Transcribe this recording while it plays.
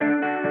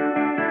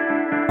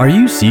Are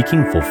you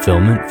seeking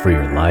fulfillment for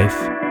your life?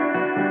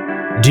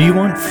 Do you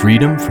want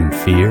freedom from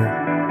fear?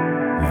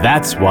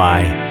 That's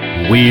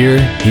why we're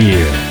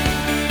here.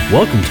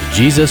 Welcome to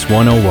Jesus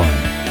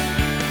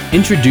 101,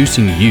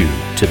 introducing you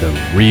to the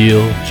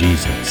real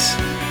Jesus.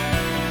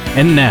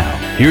 And now,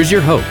 here's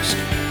your host,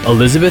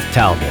 Elizabeth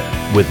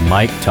Talbot with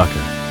Mike Tucker.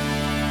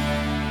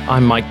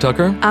 I'm Mike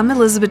Tucker. I'm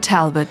Elizabeth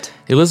Talbot.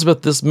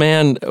 Elizabeth, this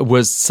man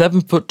was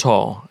 7 foot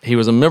tall. He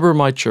was a member of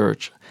my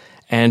church.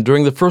 And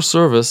during the first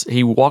service,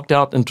 he walked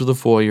out into the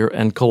foyer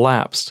and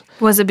collapsed.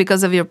 Was it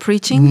because of your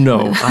preaching?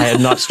 No, I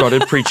had not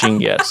started preaching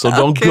yet, so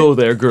don't go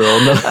there, girl.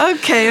 No.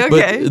 Okay.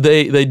 But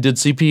they did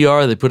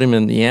CPR, they put him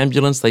in the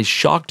ambulance, they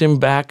shocked him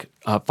back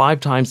 5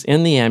 times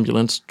in the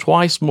ambulance,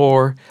 twice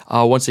more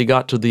once he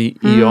got to the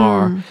ER.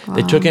 Wow.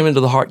 They took him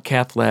into the heart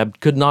cath lab,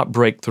 could not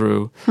break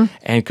through,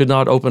 and could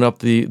not open up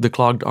the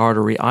clogged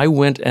artery. I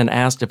went and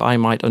asked if I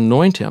might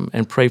anoint him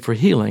and pray for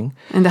healing.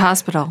 In the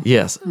hospital?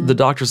 Yes. The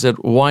doctor said,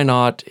 why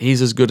not?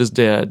 He's as good as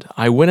dead.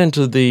 I went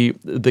into the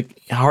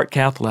heart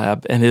cath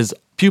lab, and his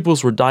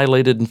pupils were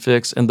dilated and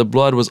fixed, and the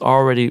blood was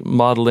already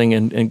modeling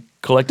and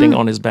collecting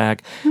on his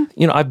back.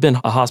 You know, I've been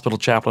a hospital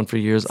chaplain for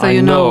years. So I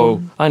you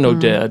know know.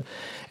 Dad.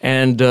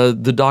 And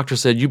the doctor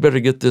said, you better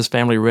get this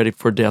family ready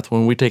for death.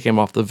 When we take him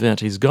off the vent,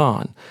 he's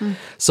gone.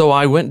 So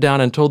I went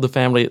down and told the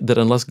family that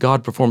unless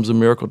God performs a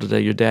miracle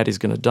today, your daddy's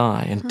going to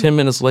die. And 10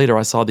 minutes later,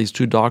 I saw these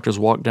 2 doctors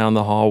walk down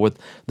the hall with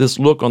this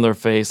look on their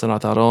face, and I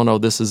thought, oh no,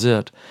 this is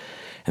it.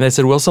 And they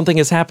said, well, something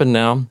has happened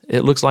now.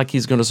 It looks like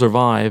he's going to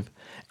survive.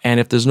 And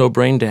if there's no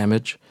brain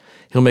damage,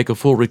 he'll make a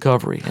full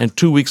recovery. And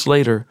 2 weeks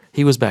later,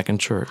 he was back in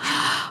church.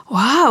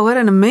 Wow, what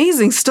an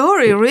amazing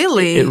story,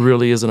 really. It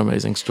really is an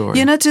amazing story.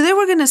 You know, today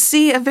we're going to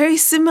see a very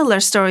similar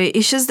story.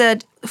 It's just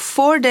that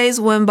 4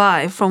 days went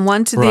by from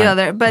one to the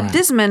other, but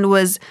this man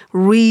was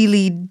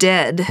really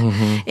dead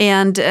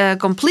and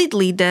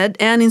completely dead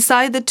and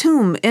inside the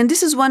tomb. And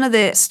this is one of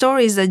the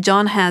stories that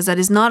John has that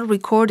is not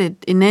recorded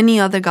in any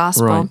other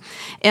gospel.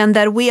 And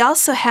that we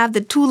also have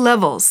the 2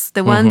 levels,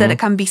 the one that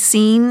can be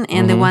seen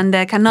and the one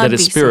that cannot be seen.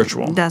 That is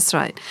spiritual. That's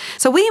right.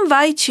 So we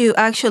invite you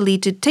actually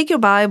to take your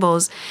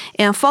Bibles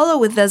and follow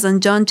with us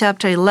on John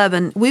chapter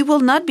 11. We will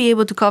not be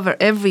able to cover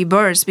every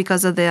verse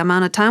because of the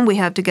amount of time we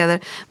have together,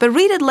 but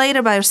read it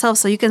later by yourself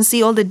so you can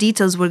see all the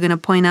details we're going to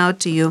point out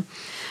to you.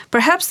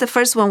 Perhaps the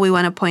first one we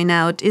want to point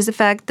out is the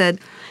fact that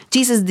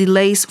Jesus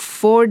delays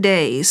 4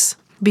 days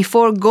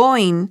before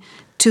going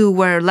to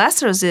where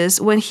Lazarus is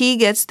when he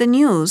gets the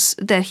news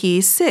that he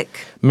is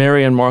sick.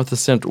 Mary and Martha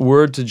sent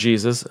word to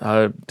Jesus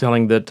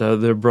telling that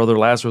their brother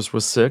Lazarus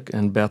was sick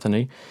in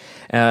Bethany.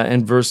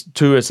 In verse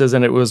 2, it says,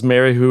 and it was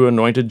Mary who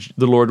anointed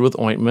the Lord with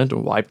ointment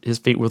and wiped his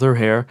feet with her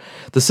hair.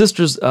 The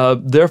sisters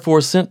therefore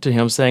sent to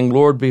him, saying,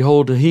 Lord,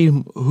 behold, he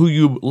who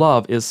you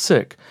love is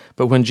sick.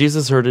 But when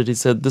Jesus heard it, he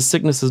said, this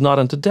sickness is not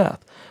unto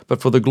death,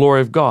 but for the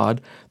glory of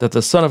God, that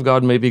the Son of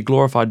God may be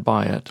glorified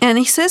by it. And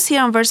he says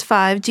here in verse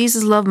 5,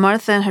 Jesus loved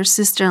Martha and her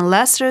sister and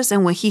Lazarus,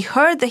 and when he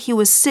heard that he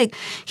was sick,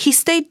 he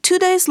stayed 2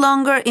 days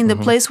longer in the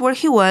place where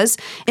he was,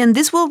 and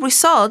this will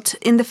result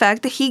in the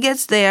fact that he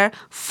gets there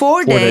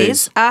 4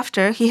 days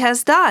after he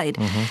has died.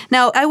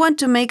 Now, I want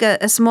to make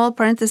a small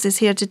parenthesis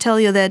here to tell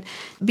you that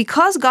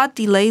because God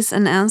delays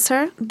an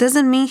answer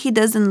doesn't mean he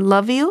doesn't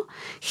love you.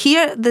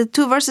 Here, the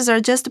 2 verses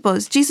are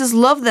juxtaposed. Jesus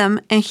loved them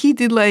and he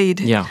delayed.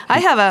 Yeah. I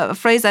have a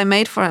phrase I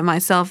made for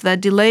myself that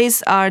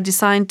delays are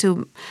designed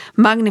to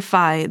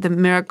magnify the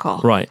miracle.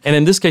 Right. And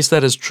in this case,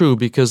 that is true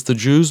because the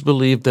Jews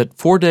believed that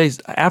 4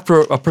 days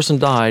after a person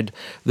died,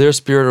 their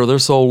spirit or their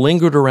soul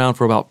lingered around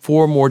for about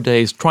 4 more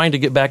days trying to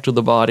get back to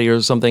the body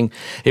or something.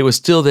 It was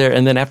still there,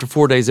 and then after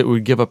 4 days, it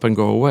would give up and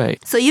go away.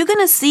 So you're going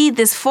to see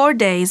this 4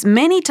 days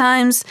many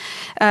times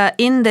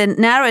in the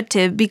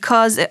narrative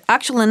because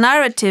actually the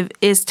narrative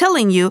is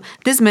telling you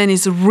this man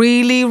is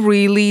really,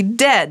 really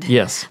dead.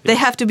 Yes. They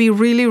have to be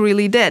really,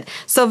 really dead.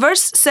 So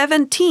verse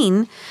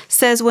 17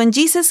 says, when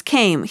Jesus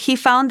came, he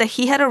found that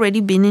he had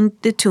already been in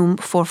the tomb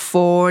for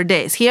 4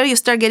 days. Here you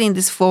start getting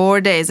these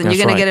 4 days, and That's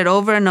you're going right. to get it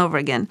over and over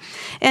again.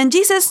 And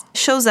Jesus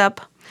shows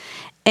up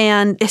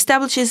and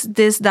establishes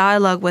this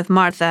dialogue with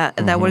Martha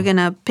that we're going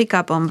to pick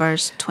up on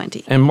verse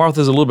 20. And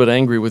Martha's a little bit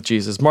angry with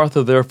Jesus.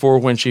 Martha, therefore,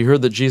 when she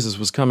heard that Jesus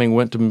was coming,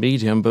 went to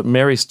meet him, but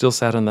Mary still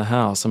sat in the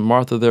house. And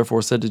Martha,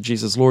 therefore, said to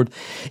Jesus, Lord,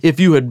 if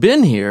you had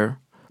been here,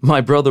 my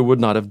brother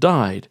would not have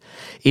died.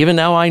 Even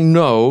now I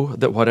know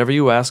that whatever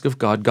you ask of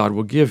God, God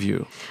will give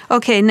you.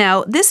 Okay,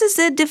 now, this is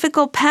a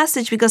difficult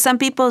passage because some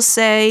people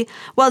say,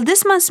 well,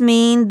 this must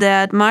mean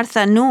that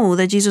Martha knew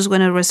that Jesus was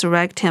going to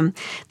resurrect him.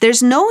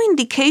 There's no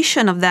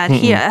indication of that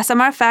here. As a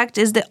matter of fact,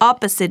 it's the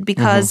opposite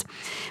because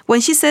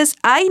when she says,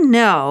 I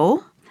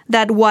know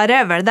that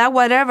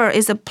whatever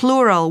is a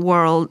plural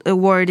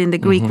word in the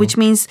Greek, which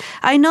means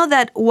I know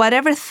that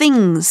whatever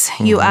things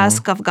you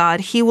ask of God,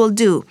 he will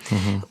do.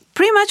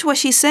 Pretty much what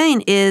she's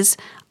saying is,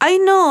 I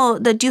know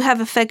that you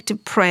have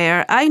effective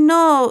prayer. I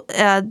know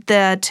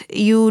that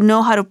you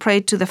know how to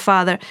pray to the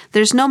Father.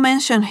 There's no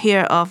mention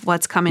here of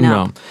what's coming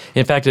up. No.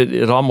 In fact,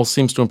 it almost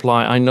seems to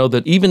imply, I know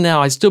that even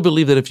now, I still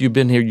believe that if you'd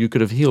been here, you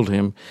could have healed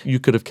him. You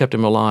could have kept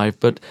him alive.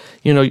 But,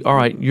 all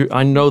right,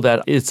 I know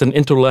that it's an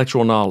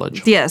intellectual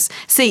knowledge. Yes.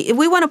 See,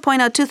 we want to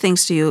point out two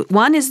things to you.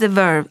 One is the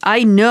verb,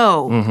 I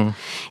know. Mm-hmm.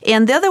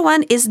 And the other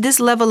one is this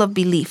level of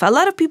belief. A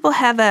lot of people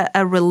have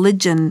a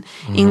religion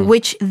in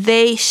which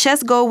they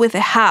just go with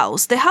the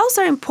house. The house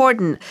are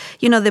important.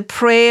 The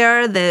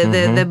prayer,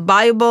 the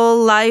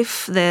Bible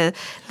life, they're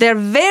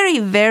very,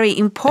 very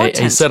important.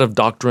 A set of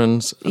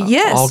doctrines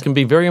all can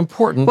be very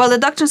important. Well, the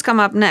doctrines come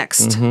up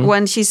next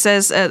when she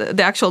says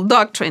the actual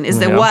doctrine is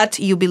the what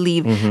you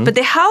believe. But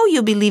the how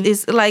you believe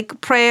is like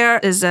prayer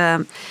is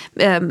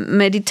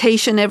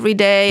meditation every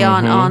day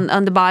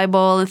on the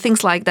Bible and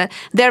things like that.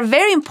 They're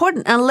very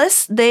important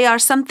unless they are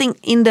something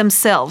in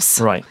themselves.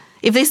 Right.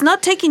 If it's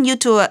not taking you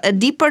to a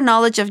deeper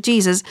knowledge of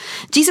Jesus,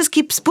 Jesus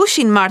keeps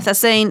pushing Martha,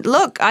 saying,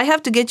 look, I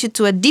have to get you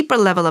to a deeper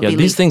level of belief.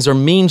 These things are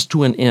means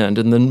to an end,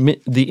 and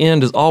the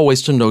end is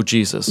always to know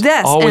Jesus.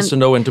 Yes, always to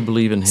know and to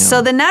believe in him.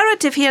 So the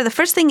narrative here, the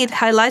first thing it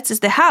highlights is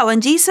the how.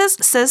 And Jesus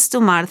says to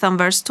Martha in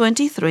verse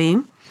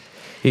 23,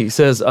 he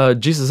says,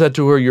 Jesus said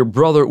to her, your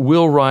brother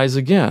will rise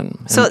again.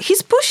 So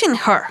he's pushing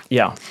her.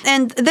 Yeah.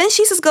 And then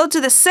Jesus goes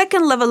to the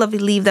second level of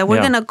belief that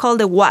we're going to call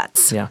the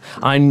whats. Yeah.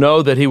 I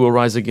know that he will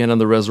rise again in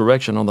the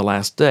resurrection on the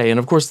last day.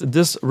 And of course,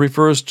 this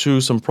refers to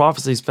some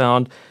prophecies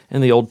found in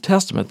the Old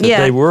Testament, that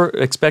they were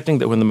expecting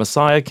that when the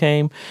Messiah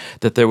came,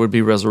 that there would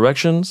be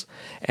resurrections,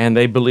 and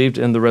they believed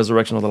in the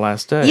resurrection of the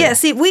last day. Yeah,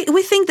 see,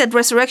 we think that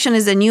resurrection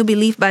is a new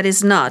belief, but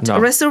it's not. No.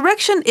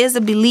 Resurrection is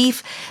a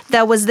belief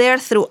that was there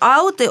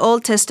throughout the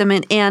Old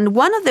Testament, and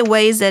one of the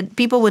ways that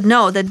people would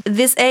know that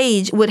this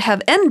age would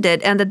have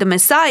ended and that the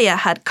Messiah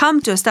had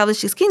come to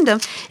establish his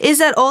kingdom is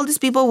that all these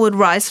people would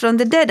rise from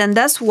the dead, and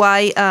that's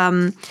why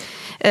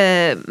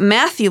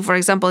Matthew, for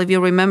example, if you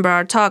remember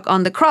our talk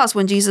on the cross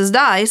when Jesus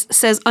dies,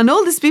 says, and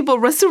all these people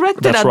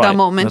resurrected at that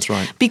moment. That's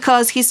right.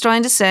 Because he's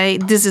trying to say,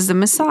 this is the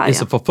Messiah.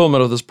 It's a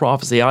fulfillment of this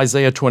prophecy.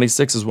 Isaiah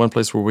 26 is one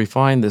place where we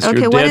find this.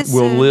 Okay, your dead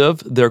will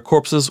live, their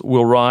corpses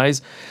will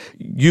rise.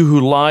 You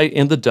who lie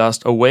in the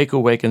dust, awake,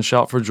 awake, and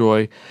shout for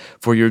joy,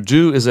 for your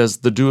dew is as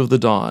the dew of the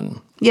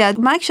dawn. Yeah,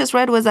 Mike just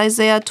read was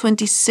Isaiah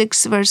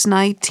 26, verse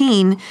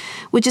 19,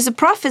 which is a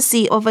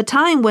prophecy of a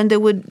time when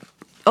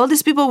all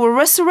these people will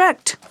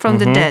resurrect from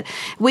the dead.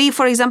 We,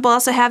 for example,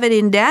 also have it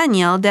in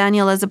Daniel.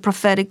 Daniel is a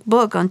prophetic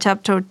book on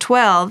chapter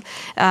 12,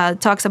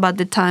 talks about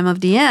the time of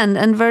the end.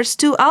 And verse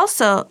 2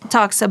 also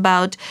talks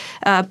about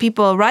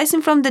people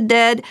rising from the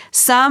dead,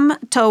 some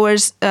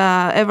towards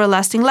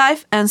everlasting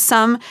life, and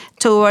some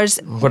towards...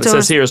 What it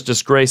says here is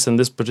disgrace in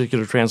this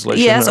particular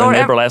translation, or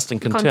everlasting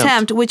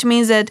contempt. Which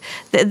means that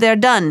they're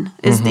done,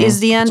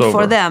 is the end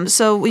for them.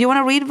 So you want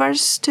to read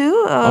verse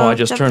 2? I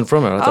just turned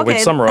from it. I thought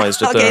we'd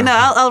summarized it there. Okay, no,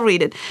 I'll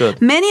read it.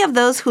 Good. Many of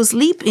those who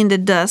sleep in the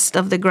dust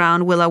of the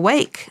ground will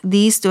awake,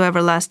 these to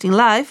everlasting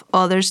life,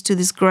 others to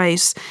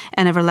disgrace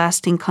and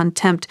everlasting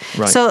contempt.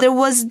 Right. So there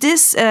was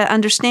this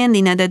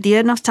understanding that at the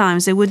end of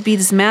times there would be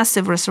this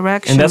massive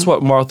resurrection. And that's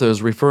what Martha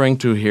is referring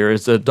to here,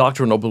 is a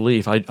doctrinal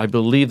belief. I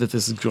believe that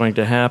this is going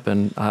to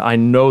happen. I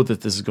know that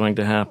this is going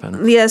to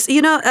happen. Yes.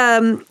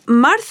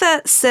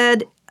 Martha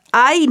said,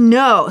 I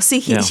know.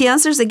 See, she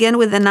answers again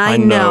with an I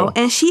know.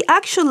 And she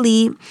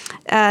actually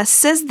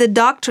says the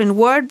doctrine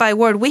word by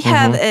word. We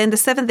have, in the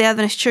Seventh-day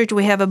Adventist Church,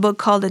 we have a book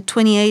called the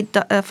 28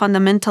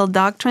 Fundamental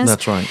Doctrines.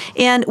 That's right.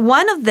 And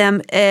one of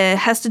them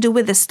has to do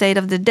with the state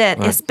of the dead.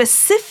 Right. And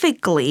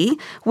specifically,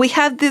 we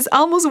have this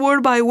almost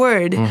word by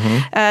word.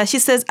 She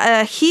says,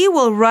 he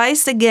will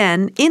rise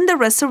again in the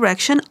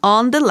resurrection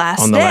on the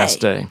last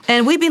day.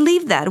 And we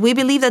believe that. We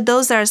believe that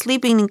those that are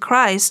sleeping in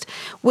Christ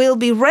will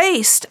be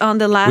raised on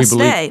the last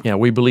day. Yeah,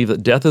 we believe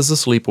that death is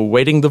asleep,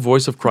 awaiting the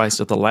voice of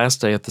Christ at the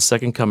last day, at the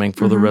second coming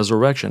for the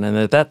resurrection. And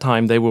at that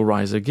time, they will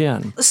rise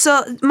again.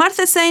 So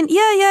Martha's saying, yeah,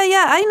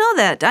 I know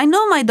that. I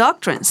know my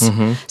doctrines.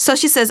 So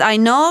she says, I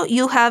know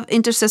you have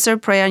intercessor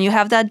prayer and you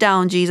have that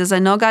down, Jesus. I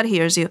know God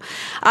hears you.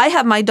 I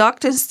have my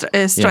doctrines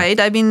straight.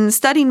 I've been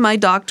studying my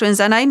doctrines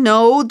and I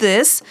know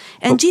this.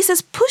 And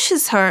Jesus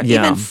pushes her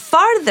even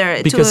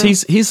farther. Because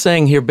he's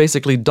saying here,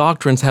 basically,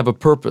 doctrines have a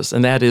purpose,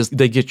 and that is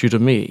they get you to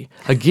me.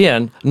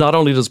 Again, not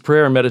only does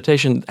prayer and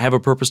meditation have a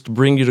purpose to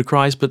bring you to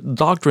Christ, but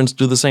doctrines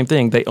do the same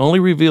thing. They only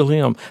reveal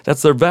him.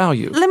 That's their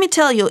value. Let me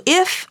tell you,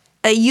 if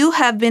you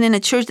have been in a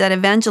church that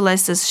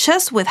evangelizes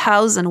just with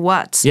hows and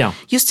whats,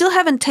 you still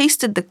haven't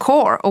tasted the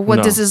core of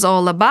what this is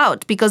all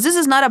about, because this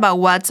is not about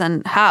whats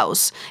and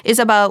hows. It's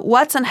about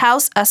whats and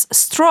hows as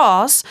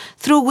straws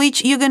through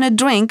which you're going to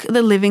drink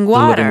the living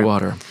water. The living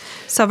water.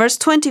 So verse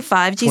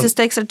 25, Jesus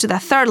takes her to the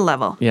third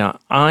level. Yeah,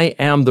 I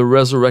am the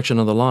resurrection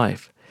of the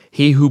life.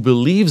 He who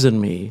believes in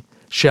me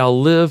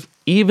shall live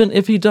even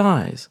if he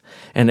dies.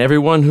 And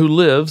everyone who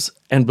lives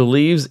and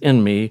believes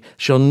in me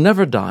shall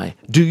never die.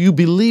 Do you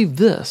believe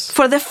this?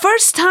 For the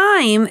first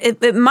time,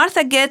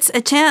 Martha gets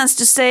a chance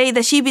to say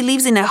that she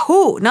believes in a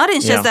who, not in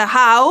just a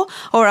how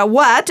or a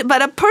what,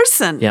 but a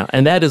person. Yeah,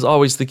 and that is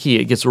always the key.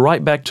 It gets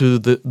right back to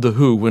the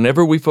who.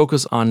 Whenever we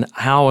focus on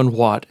how and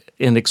what,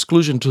 in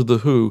exclusion to the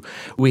who,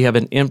 we have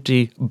an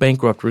empty,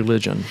 bankrupt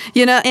religion.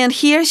 And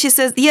here she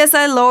says, yes,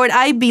 Lord,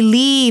 I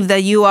believe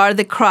that you are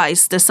the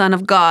Christ, the Son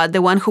of God,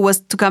 the one who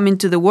was to come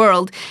into the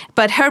world.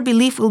 But her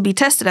belief will be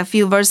tested a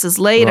few verses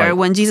later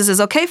when Jesus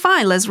says, okay,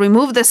 fine, let's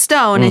remove the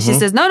stone. And she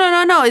says,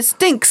 no, it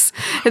stinks.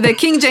 The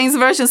King James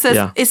Version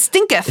says, it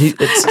stinketh. It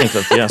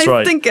stinketh, yes,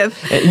 right. It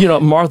stinketh.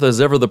 And, Martha is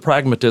ever the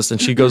pragmatist,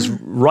 and she goes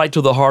right to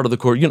the heart of the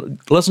core.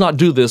 Let's not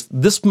do this.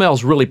 This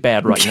smells really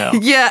bad right now.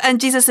 Yeah, and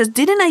Jesus says,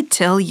 didn't I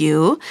tell you?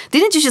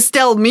 Didn't you just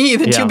tell me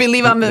that you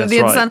believe I'm the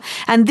Son?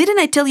 And didn't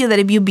I tell you that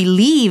if you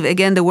believe,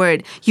 again the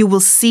word, you will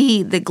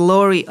see the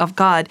glory of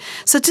God?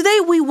 So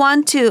today we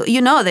want to,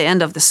 the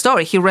end of the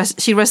story. He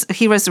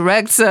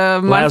resurrects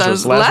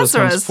Lazarus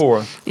comes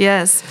forth.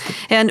 Yes.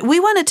 And we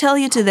want to tell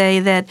you today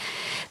that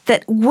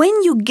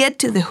when you get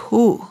to the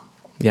who,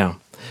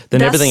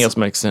 then everything else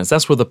makes sense.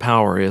 That's where the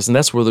power is, and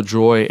that's where the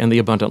joy and the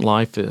abundant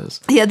life is.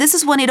 Yeah, this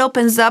is when it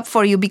opens up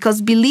for you,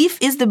 because belief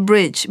is the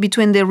bridge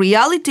between the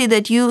reality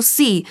that you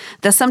see,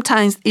 that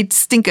sometimes it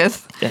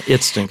stinketh. Yeah,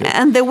 it stinketh.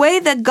 And the way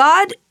that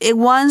God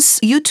wants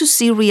you to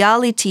see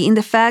reality in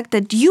the fact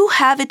that you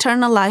have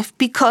eternal life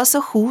because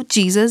of who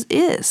Jesus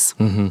is.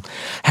 Mm-hmm.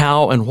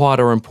 How and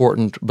what are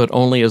important, but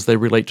only as they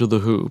relate to the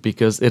who,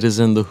 because it is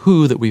in the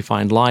who that we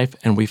find life,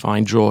 and we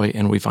find joy,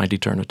 and we find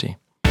eternity.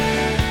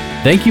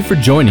 Thank you for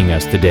joining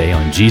us today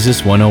on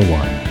Jesus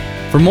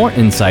 101. For more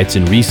insights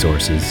and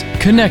resources,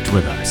 connect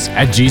with us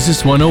at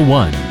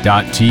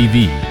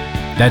Jesus101.tv.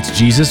 That's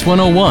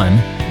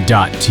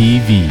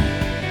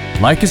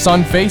Jesus101.tv. Like us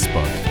on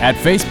Facebook at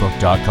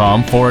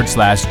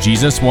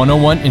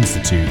facebook.com/Jesus101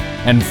 Institute,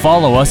 and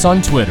follow us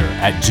on Twitter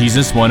at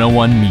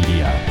Jesus101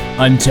 Media.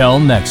 Until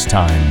next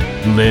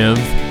time, live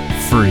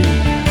free.